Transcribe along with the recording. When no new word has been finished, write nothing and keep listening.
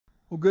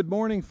Well, good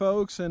morning,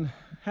 folks, and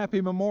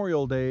happy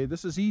Memorial Day.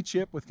 This is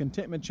E-Chip with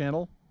Contentment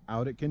Channel,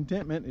 out at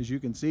Contentment. As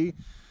you can see,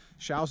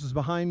 Shouse is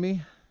behind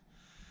me,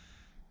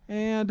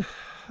 and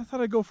I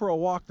thought I'd go for a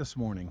walk this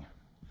morning.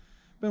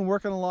 Been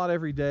working a lot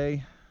every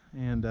day,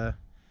 and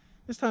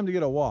it's time to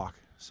get a walk.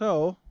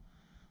 So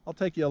I'll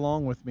take you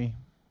along with me.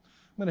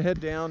 I'm going to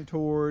head down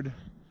toward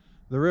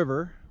the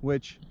river,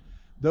 which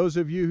those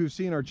of you who've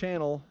seen our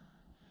channel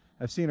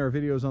have seen our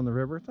videos on the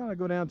river. Thought I'd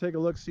go down and take a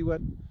look, see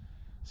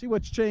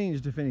what's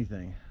changed, if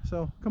anything.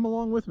 So come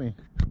along with me.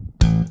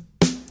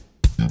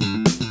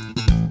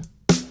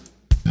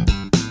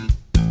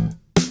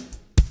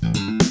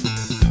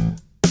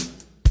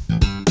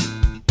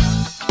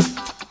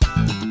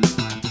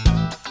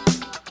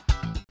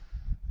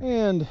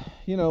 And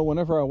you know,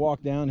 whenever I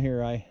walk down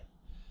here,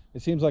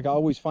 it seems like I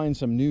always find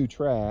some new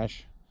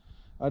trash.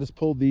 I just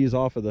pulled these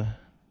off of the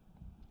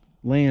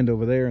land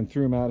over there and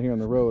threw them out here on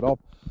the road.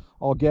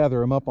 I'll gather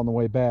them up on the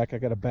way back. I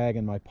got a bag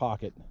in my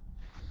pocket.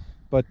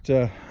 But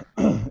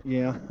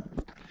yeah,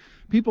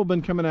 people have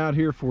been coming out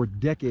here for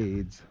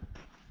decades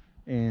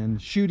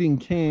and shooting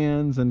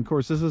cans. And of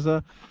course, this is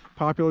a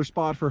popular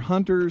spot for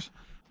hunters.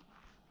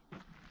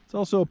 It's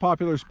also a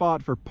popular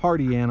spot for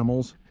party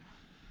animals.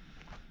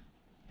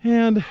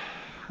 And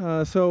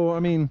so, I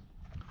mean,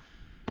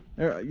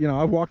 you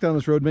know, I've walked down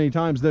this road many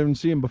times, didn't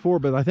see them before,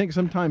 but I think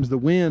sometimes the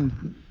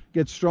wind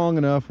gets strong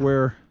enough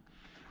where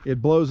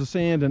it blows the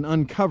sand and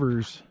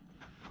uncovers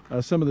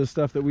some of the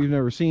stuff that we've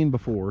never seen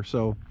before.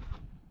 So,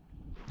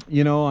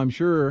 you know, I'm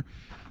sure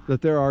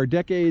that there are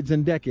decades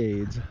and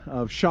decades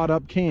of shot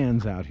up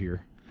cans out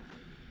here.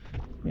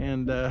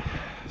 And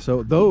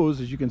so those,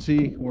 as you can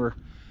see, were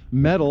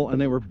metal, and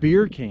they were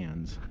beer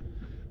cans.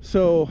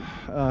 So,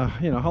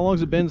 you know, how long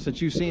has it been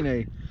since you've seen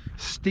a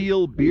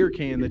steel beer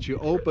can that you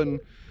open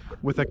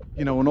with a,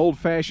 you know, an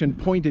old-fashioned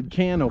pointed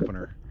can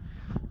opener?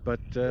 But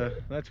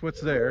that's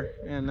what's there.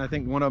 And I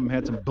think one of them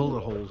had some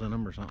bullet holes in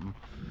them or something.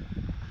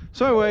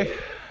 So anyway,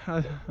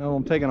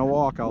 I'm taking a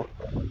walk. I'll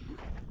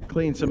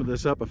clean some of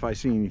this up if I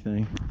see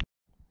anything.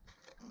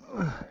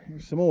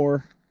 Here's some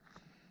more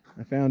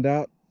I found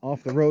out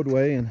off the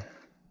roadway and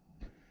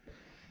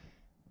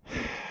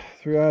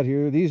threw out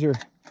here. These are,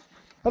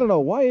 I don't know,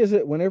 why is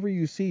it whenever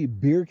you see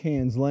beer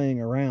cans laying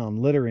around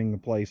littering the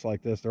place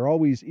like this, they're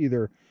always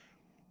either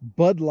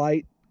Bud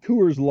Light,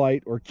 Coors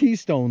Light, or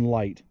Keystone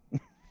Light.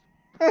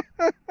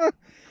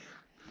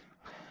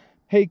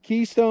 Hey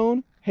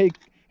Keystone, hey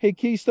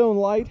Keystone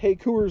Light, hey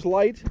Coors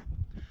Light.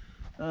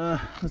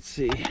 Let's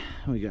see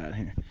what we got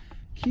here.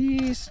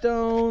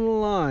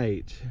 Keystone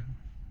Light.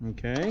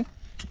 Okay.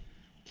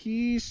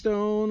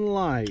 Keystone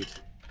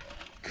Light.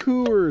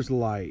 Coors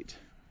Light.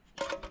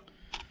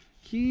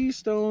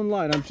 Keystone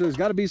Light. I'm sure there's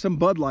got to be some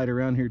Bud Light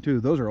around here too.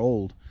 Those are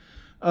old.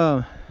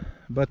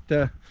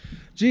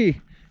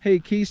 Gee, hey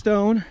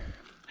Keystone,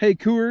 hey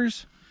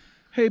Coors,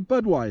 hey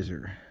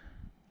Budweiser.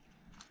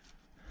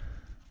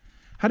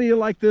 How do you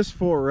like this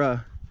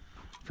for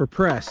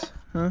press,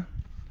 huh?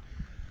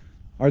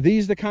 Are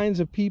these the kinds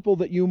of people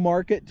that you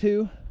market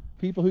to?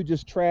 People who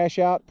just trash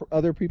out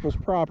other people's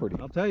property?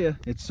 I'll tell you,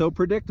 it's so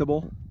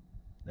predictable.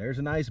 There's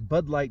a nice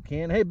Bud Light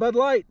can. Hey Bud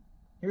Light,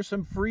 here's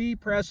some free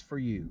press for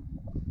you.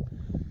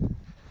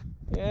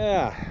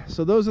 Yeah,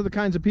 so those are the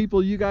kinds of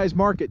people you guys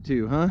market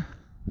to, huh?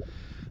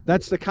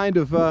 That's the kind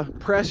of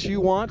press you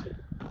want?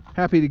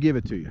 Happy to give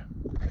it to you.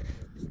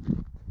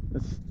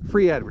 That's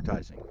free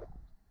advertising.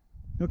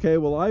 Okay,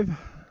 well, I've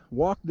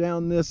walked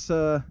down this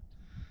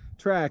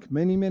track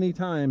many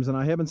times, and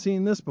I haven't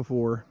seen this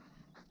before.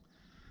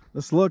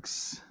 This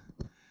looks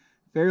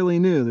fairly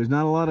new. There's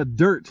not a lot of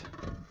dirt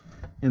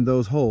in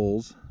those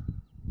holes.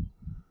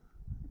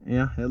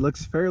 Yeah, it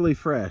looks fairly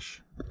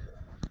fresh.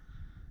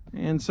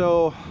 And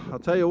so I'll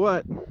tell you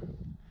what,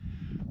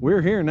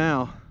 we're here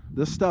now.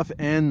 This stuff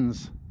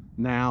ends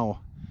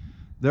now.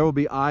 There will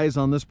be eyes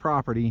on this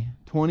property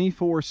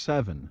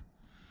 24/7.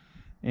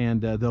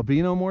 And there'll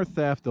be no more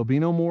theft. There'll be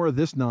no more of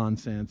this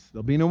nonsense.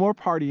 There'll be no more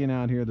partying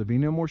out here. There'll be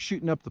no more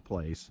shooting up the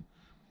place.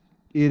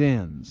 It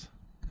ends.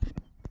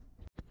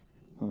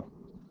 Huh.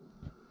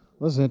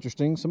 This is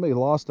interesting. Somebody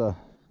lost a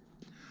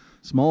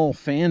small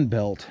fan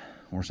belt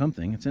or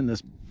something. It's in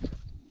this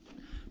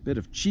bit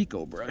of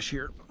Chico brush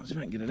here. Let's see if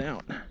I can get it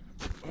out.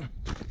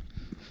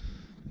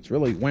 It's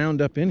really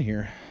wound up in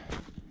here.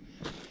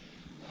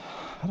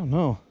 I don't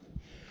know.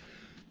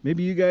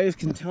 Maybe you guys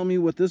can tell me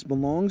what this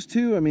belongs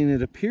to. I mean,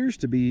 it appears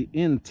to be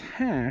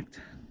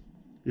intact.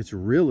 It's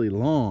really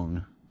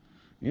long.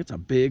 It's a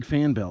big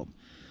fan belt,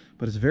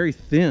 but it's very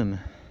thin.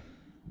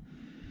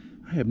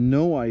 I have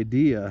no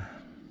idea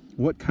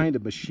what kind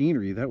of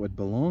machinery that would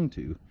belong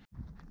to.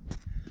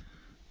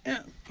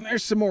 Yeah,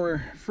 there's some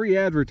more free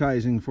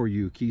advertising for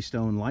you,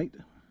 Keystone Light.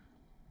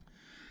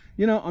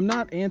 You know, I'm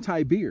not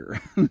anti-beer.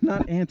 I'm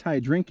not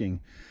anti-drinking.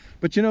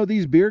 But you know,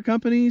 these beer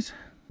companies,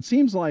 it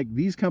seems like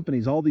these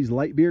companies, all these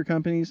light beer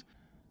companies,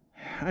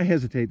 I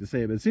hesitate to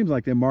say it, but it seems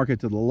like they market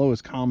to the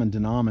lowest common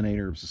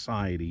denominator of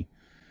society.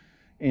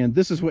 And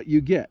this is what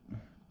you get.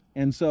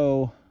 And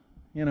so,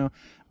 you know,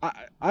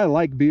 I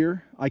like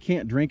beer. I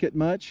can't drink it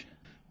much,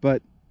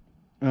 but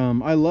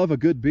I love a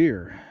good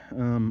beer. I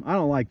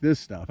don't like this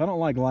stuff. I don't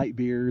like light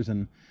beers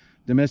and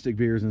domestic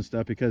beers and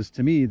stuff, because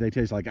to me they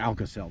taste like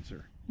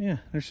Alka-Seltzer. Yeah,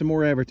 there's some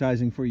more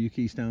advertising for you,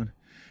 Keystone.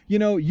 You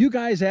know, you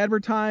guys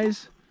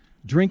advertise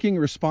drinking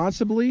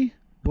responsibly.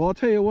 Well, I'll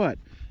tell you what,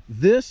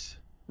 this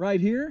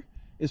right here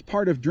is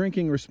part of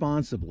drinking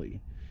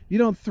responsibly. You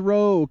don't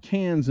throw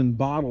cans and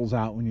bottles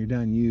out when you're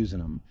done using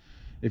them.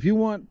 If you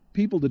want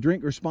people to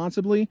drink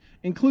responsibly,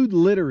 include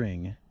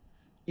littering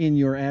in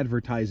your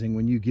advertising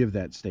when you give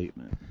that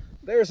statement.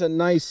 There's a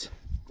nice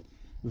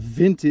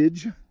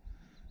vintage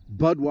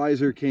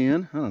Budweiser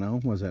can. I don't know,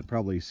 what was that,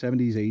 probably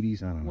 70s,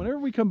 80s? I don't know. Whenever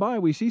we come by,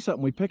 we see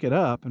something, we pick it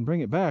up and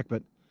bring it back,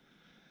 but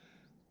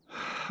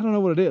I don't know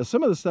what it is.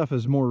 Some of the stuff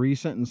is more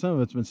recent and some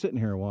of it's been sitting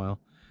here a while.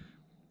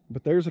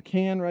 But there's a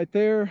can right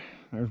there.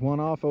 There's one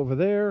off over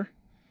there.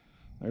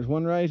 There's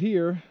one right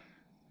here.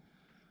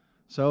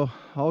 So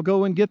I'll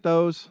go and get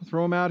those,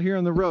 throw them out here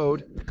on the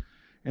road,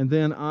 and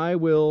then I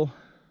will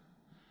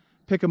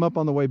pick them up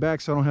on the way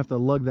back so I don't have to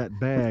lug that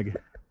bag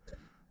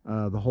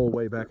the whole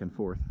way back and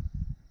forth.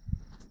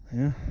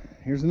 Yeah,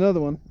 here's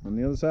another one on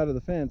the other side of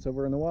the fence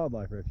over in the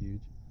wildlife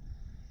refuge.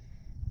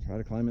 Try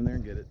to climb in there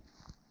and get it.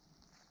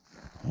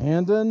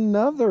 And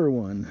another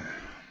one.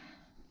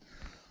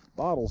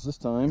 Bottles this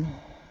time.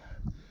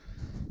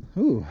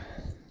 Ooh.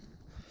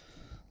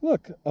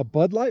 Look, a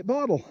Bud Light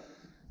bottle.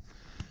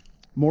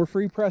 More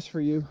free press for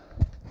you.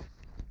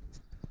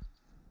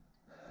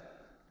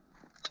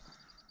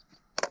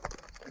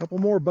 A couple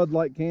more Bud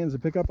Light cans to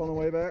pick up on the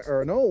way back.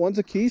 Or no, one's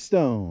a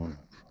Keystone.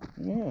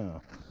 Yeah.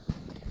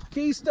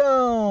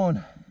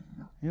 Keystone!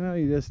 You know,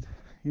 you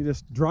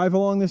just drive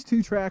along this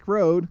 2-track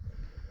road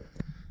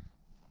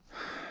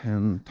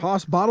and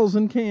toss bottles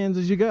and cans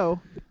as you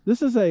go.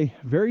 This is a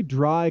very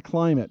dry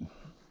climate.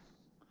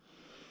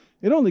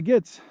 It only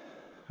gets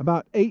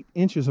about 8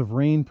 inches of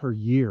rain per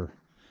year.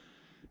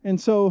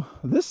 And so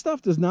this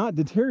stuff does not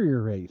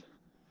deteriorate.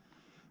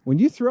 When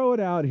you throw it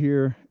out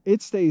here,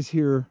 it stays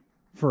here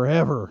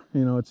forever.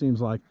 You know, it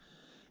seems like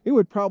it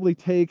would probably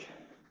take,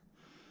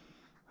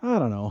 I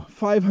don't know,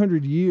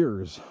 500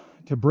 years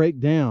to break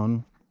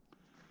down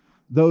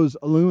those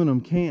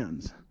aluminum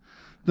cans.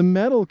 The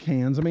metal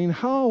cans, I mean,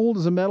 how old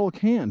is a metal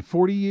can?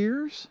 40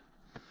 years?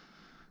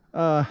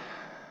 50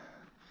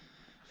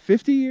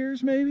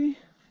 years maybe?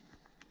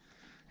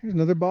 Here's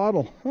another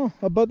bottle. Oh,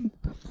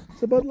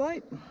 it's a Bud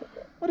Light.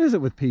 What is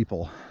it with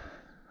people?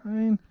 I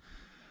mean,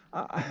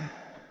 I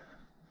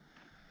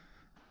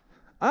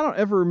don't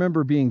ever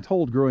remember being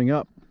told growing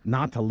up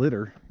not to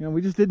litter. You know,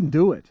 we just didn't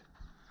do it.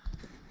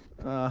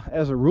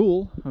 As a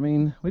rule, I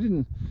mean, we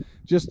didn't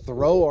just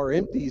throw our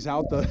empties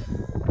out the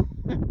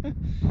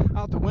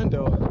out the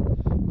window.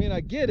 I mean, I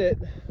get it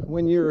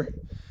when you're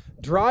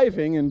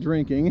driving and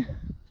drinking.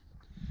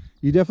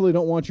 You definitely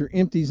don't want your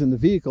empties in the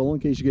vehicle in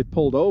case you get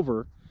pulled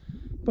over.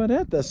 But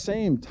at the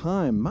same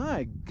time,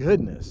 my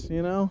goodness,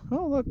 you know.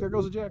 Oh, look, there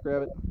goes a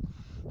jackrabbit.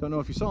 Don't know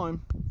if you saw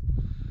him,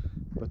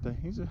 but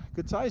he's a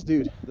good sized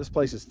dude. This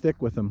place is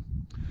thick with them.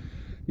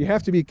 You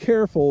have to be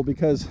careful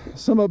because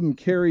some of them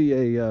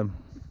carry a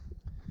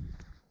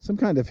some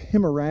kind of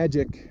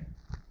hemorrhagic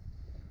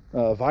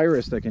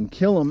virus that can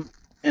kill them.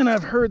 And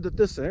I've heard that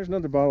there's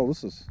another bottle.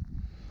 This is,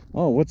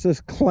 oh, what's this?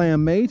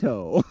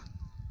 Clamato.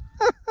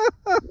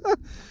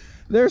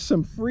 There's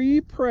some free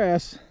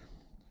press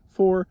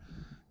for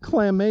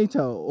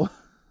Clamato.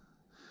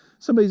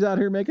 Somebody's out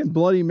here making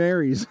Bloody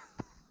Marys.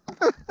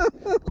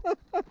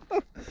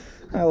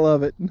 I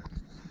love it.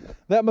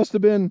 That must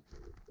have been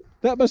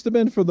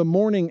for the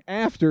morning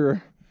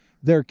after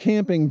their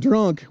camping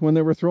drunk when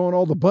they were throwing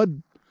all the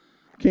Bud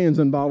cans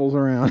and bottles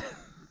around.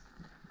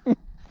 I'm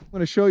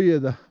going to show you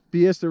the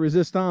pièce de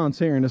résistance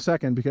here in a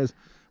second because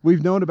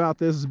we've known about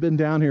this. It's been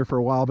down here for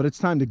a while, but it's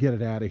time to get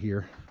it out of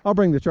here. I'll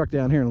bring the truck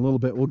down here in a little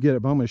bit. We'll get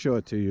it, but I'm going to show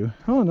it to you.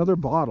 Oh, another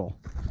bottle.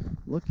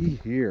 Looky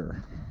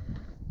here.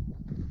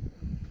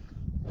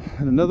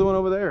 And another one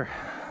over there.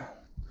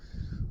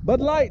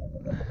 Bud Light.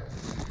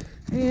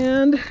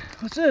 And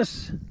what's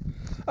this?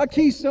 A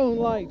Keystone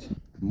Light.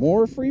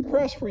 More free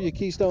press for you,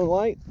 Keystone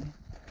Light.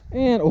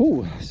 And,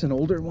 oh, it's an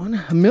older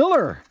one.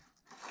 Miller.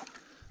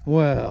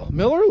 Well,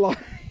 Miller Light.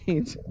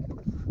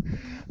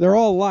 They're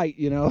all light,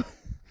 you know,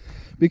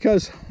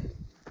 because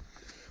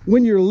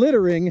when you're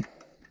littering,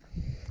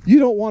 you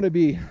don't want to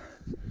be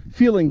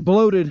feeling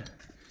bloated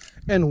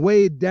and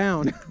weighed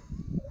down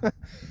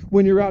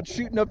when you're out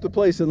shooting up the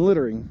place and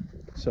littering.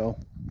 So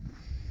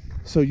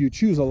you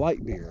choose a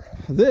light beer.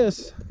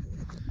 This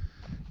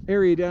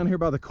area down here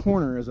by the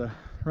corner is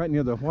right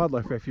near the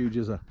wildlife refuge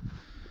is a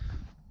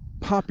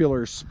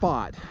popular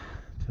spot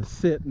to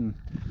sit and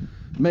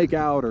make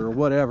out or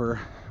whatever.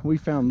 We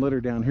found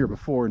litter down here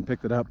before and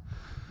picked it up.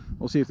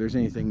 We'll see if there's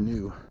anything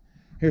new.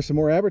 Here's some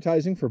more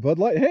advertising for Bud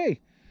Light.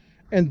 Hey,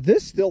 and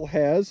this still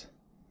has,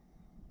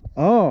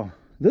 oh,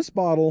 this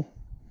bottle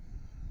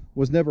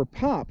was never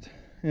popped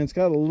and it's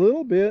got a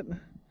little bit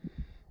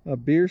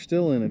of beer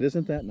still in it.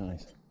 Isn't that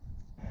nice?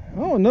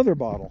 Oh, another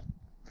bottle.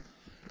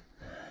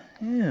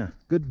 Yeah,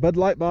 good Bud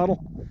Light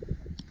bottle.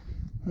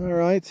 All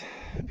right,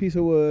 a piece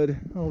of wood.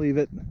 I'll leave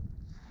it.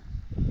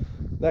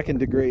 That can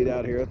degrade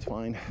out here, that's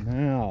fine.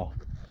 Now,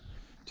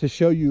 to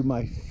show you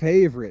my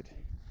favorite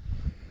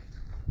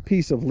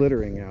piece of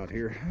littering out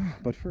here.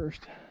 But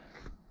first,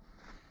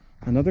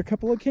 another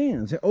couple of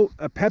cans. Oh,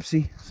 a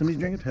Pepsi.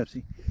 Somebody's drinking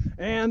Pepsi.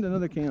 And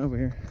another can over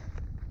here.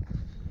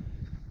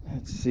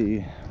 Let's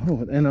see.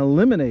 Oh, and a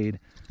lemonade.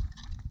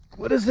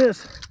 What is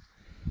this?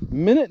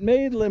 Minute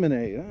Maid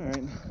lemonade. All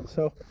right.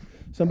 So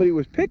somebody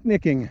was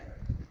picnicking.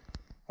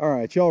 All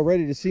right, y'all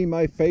ready to see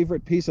my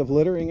favorite piece of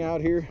littering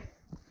out here?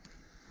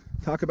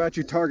 Talk about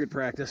your target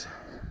practice.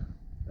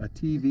 A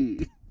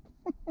TV.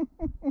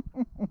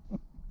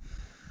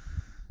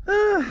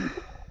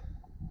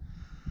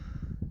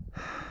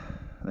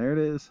 There it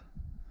is.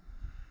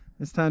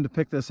 It's time to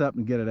pick this up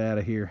and get it out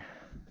of here.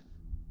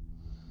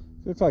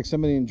 Looks like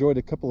somebody enjoyed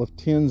a couple of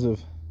tins of,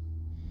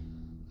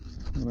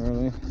 what are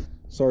they?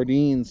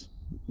 Sardines.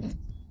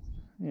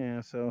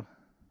 Yeah, so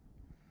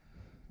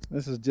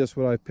this is just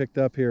what I picked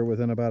up here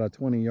within about a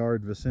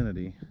 20-yard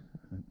vicinity.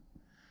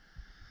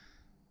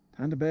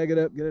 Time to bag it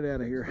up, get it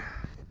out of here.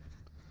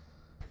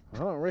 I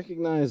don't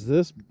recognize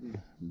this.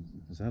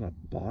 Is that a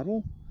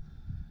bottle?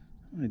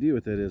 I have no idea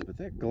what that is, but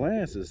that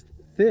glass is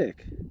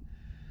thick.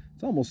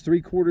 It's almost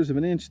 3/4 of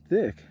an inch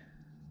thick.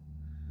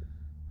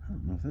 I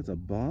don't know if that's a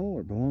bottle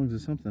or belongs to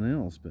something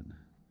else, but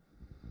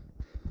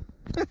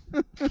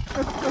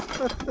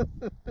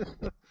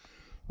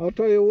I'll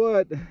tell you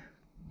what,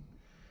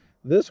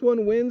 this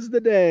one wins the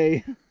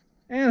day.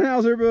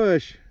 Anhauser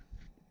Busch.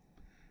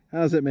 How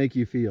does it make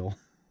you feel?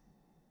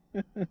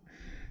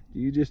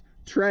 You just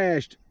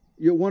trashed,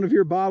 one of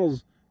your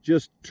bottles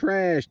just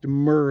trashed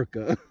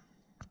America.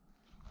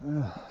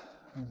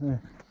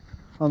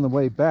 On the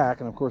way back,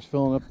 and of course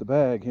filling up the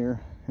bag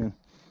here, and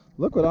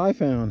look what I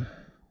found.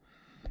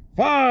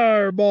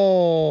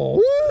 Fireball!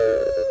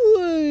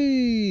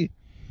 Woo-wee!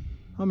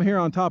 I'm here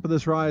on top of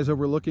this rise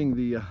overlooking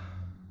the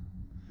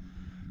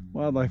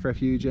wildlife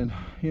refuge, and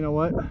you know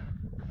what?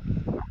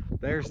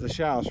 There's the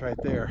Shouse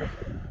right there,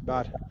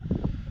 about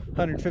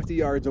 150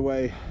 yards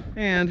away.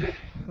 And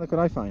look what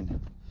I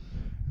find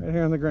right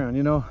here on the ground.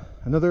 You know,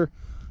 another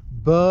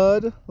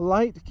Bud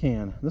Light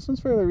can. This one's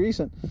fairly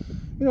recent.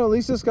 You know, at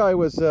least this guy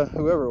was,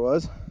 whoever it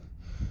was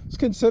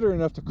considerate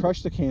enough to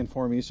crush the can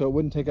for me so it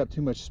wouldn't take up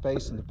too much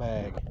space in the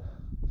bag.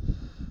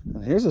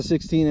 And here's a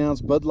 16-ounce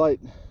Bud Light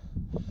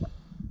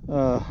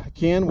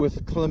can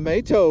with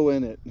Clamato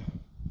in it.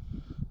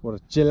 What a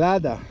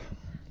gelada.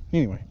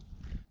 Anyway,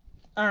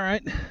 all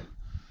right,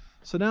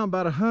 so now I'm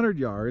about 100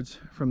 yards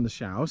from the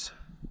Shouse.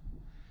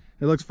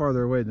 It looks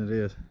farther away than it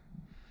is.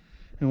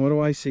 And what do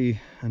I see?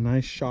 A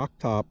nice shock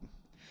top,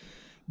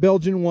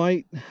 Belgian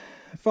white,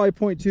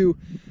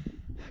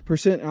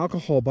 5.2%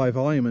 alcohol by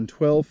volume and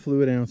 12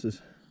 fluid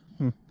ounces.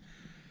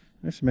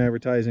 There's some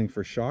advertising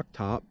for shock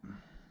top.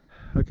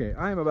 Okay,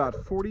 I am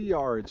about 40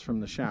 yards from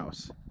the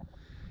Shouse.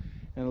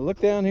 And I look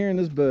down here in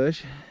this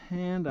bush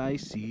and I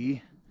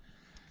see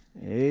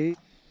you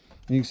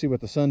can see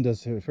what the sun does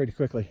to it pretty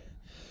quickly.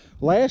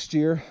 Last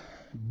year,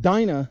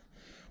 Dinah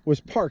was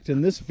parked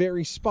in this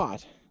very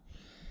spot.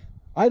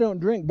 I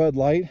don't drink Bud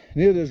Light,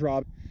 neither does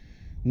Rob.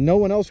 No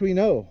one else we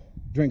know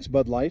drinks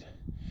Bud Light.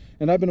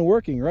 And I've been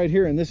working right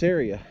here in this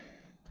area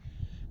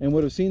and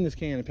would have seen this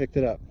can and picked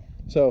it up.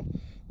 So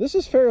this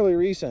is fairly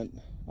recent,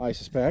 I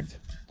suspect,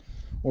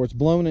 or it's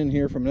blown in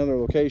here from another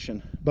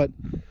location, but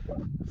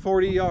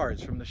 40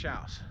 yards from the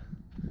Shouse.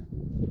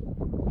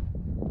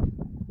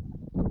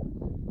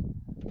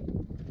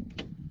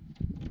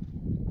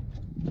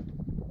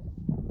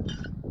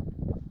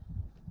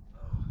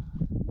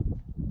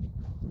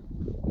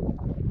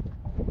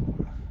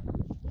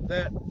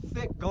 That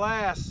thick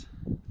glass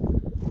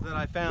that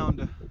I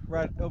found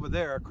right over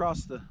there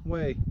across the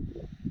way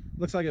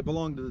looks like it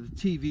belonged to the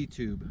TV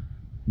tube.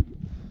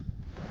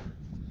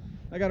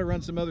 I got to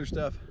run some other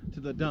stuff to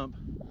the dump,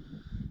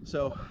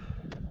 so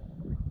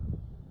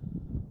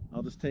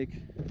I'll just take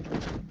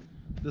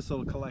this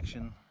little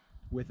collection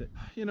with it.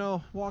 You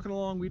know, walking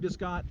along, we just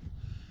got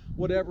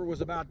whatever was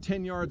about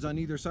 10 yards on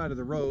either side of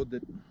the road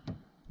that,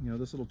 you know,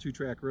 this little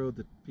 2-track road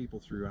that people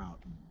threw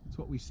out. That's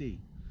what we see.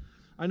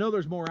 I know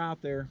there's more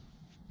out there.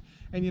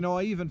 And you know,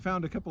 I even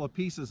found a couple of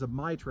pieces of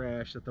my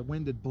trash that the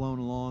wind had blown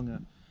along,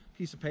 a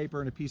piece of paper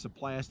and a piece of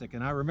plastic.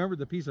 And I remembered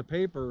the piece of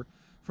paper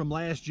from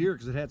last year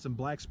because it had some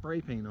black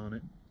spray paint on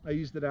it. I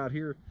used it out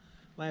here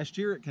last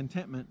year at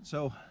Contentment.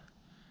 So,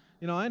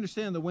 you know, I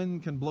understand the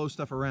wind can blow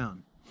stuff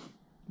around,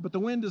 but the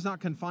wind does not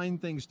confine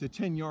things to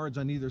 10 yards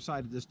on either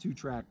side of this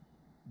 2-track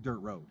dirt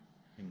road.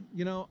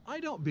 You know, I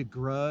don't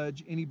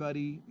begrudge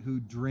anybody who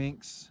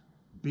drinks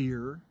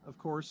beer. Of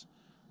course,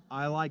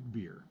 I like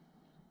beer.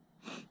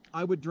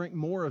 I would drink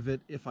more of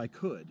it if I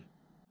could.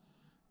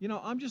 You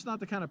know, I'm just not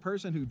the kind of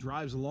person who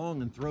drives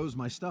along and throws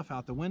my stuff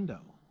out the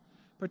window,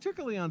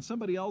 particularly on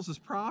somebody else's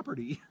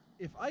property.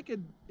 If I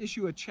could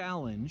issue a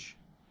challenge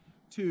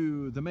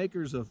to the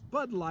makers of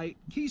Bud Light,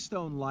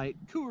 Keystone Light,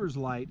 Coors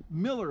Light,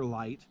 Miller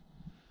Light,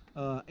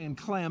 and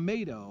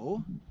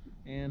Clamato,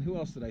 and who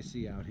else did I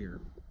see out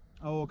here?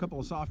 Oh, a couple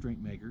of soft drink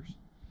makers.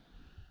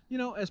 You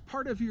know, as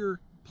part of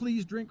your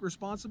Please Drink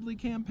Responsibly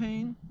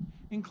campaign,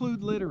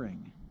 include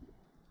littering,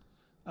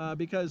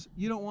 because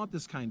you don't want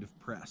this kind of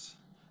press.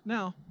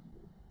 Now,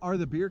 are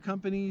the beer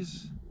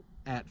companies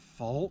at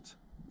fault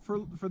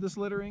for this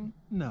littering?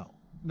 No,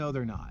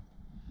 they're not.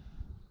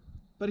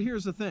 But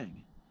here's the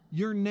thing.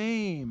 Your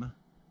name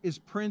is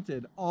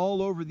printed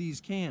all over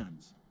these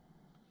cans.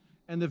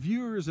 And the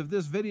viewers of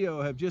this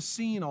video have just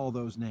seen all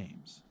those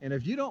names. And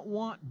if you don't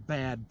want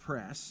bad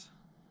press,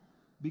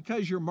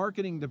 because you're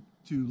marketing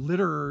to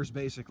litterers,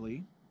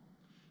 basically,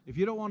 if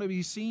you don't want to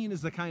be seen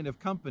as the kind of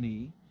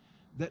company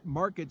that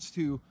markets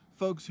to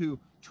folks who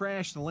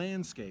trash the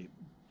landscape,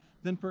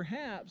 then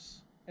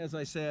perhaps, as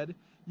I said,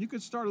 you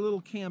could start a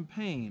little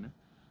campaign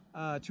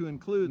to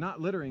include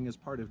not littering as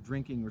part of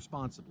drinking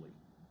responsibly.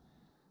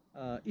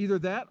 Either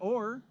that,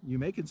 or you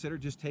may consider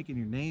just taking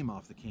your name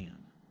off the can.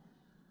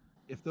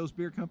 If those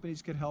beer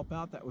companies could help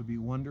out, that would be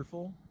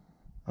wonderful.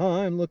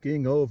 I'm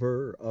looking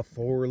over a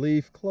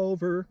 4-leaf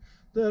clover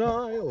that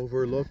I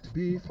overlooked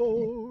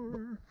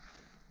before.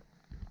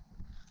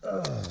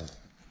 I'll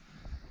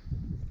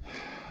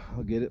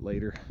get it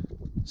later.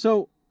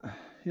 So,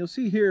 you'll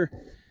see here,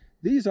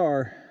 these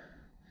are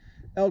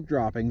elk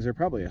droppings. They're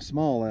probably a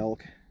small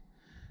elk,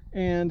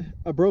 and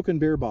a broken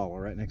beer bottle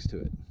right next to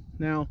it.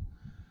 Now,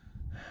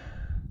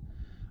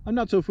 I'm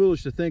not so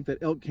foolish to think that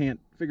elk can't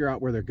figure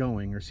out where they're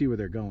going or see where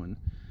they're going.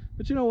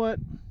 But you know what?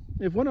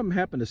 If one of them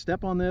happened to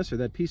step on this or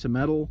that piece of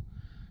metal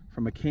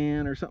from a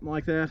can or something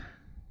like that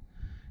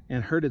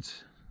and hurt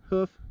its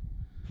hoof.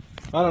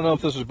 I don't know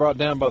if this was brought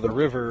down by the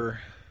river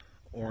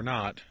or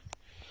not,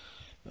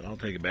 but I'll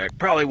take it back.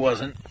 Probably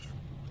wasn't.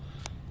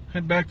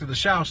 Head back to the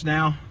house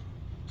now.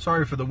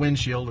 Sorry for the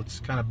windshield, it's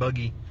kind of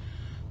buggy.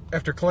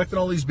 After collecting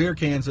all these beer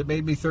cans, it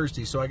made me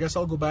thirsty, so I guess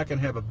I'll go back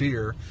and have a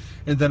beer,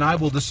 and then I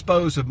will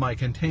dispose of my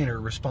container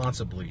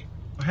responsibly.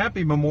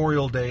 Happy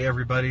Memorial Day,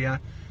 everybody.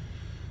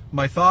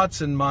 My thoughts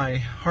and my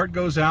heart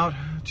goes out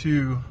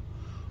to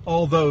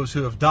all those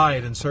who have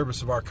died in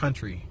service of our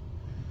country.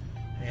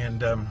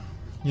 And,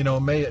 you know,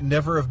 may it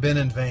never have been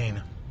in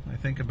vain. I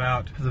think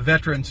about the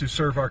veterans who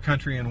serve our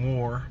country in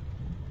war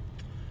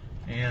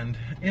and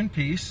in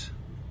peace.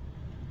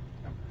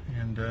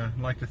 And I'd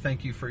like to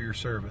thank you for your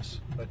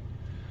service. But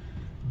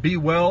be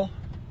well,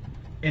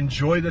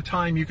 enjoy the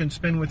time you can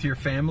spend with your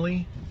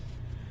family,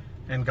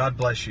 and God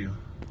bless you.